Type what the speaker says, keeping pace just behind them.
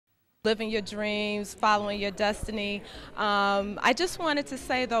living your dreams, following your destiny. I just wanted to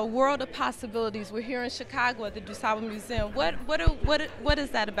say, though, World of Possibilities. We're here in Chicago at the DuSable Museum. What is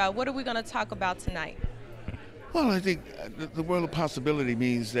that about? What are we going to talk about tonight? Well, I think the world of possibility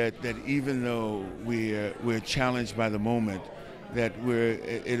means that even though we're challenged by the moment, that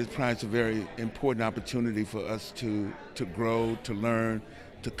it provides a very important opportunity for us to grow, to learn,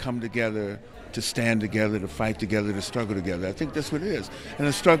 to come together, to stand together, to fight together, to struggle together. I think that's what it is, and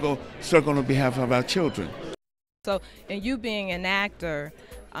a struggle on behalf of our children. So, and you being an actor,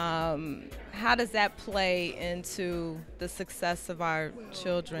 how does that play into the success of our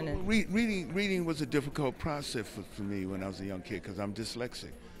children? And Reading was a difficult process for me when I was a young kid because I'm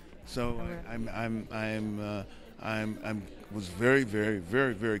dyslexic. So I'm was very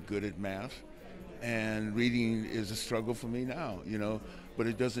good at math, and reading is a struggle for me now. But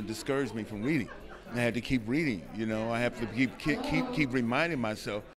it doesn't discourage me from reading. I had to keep reading. I have to keep reminding myself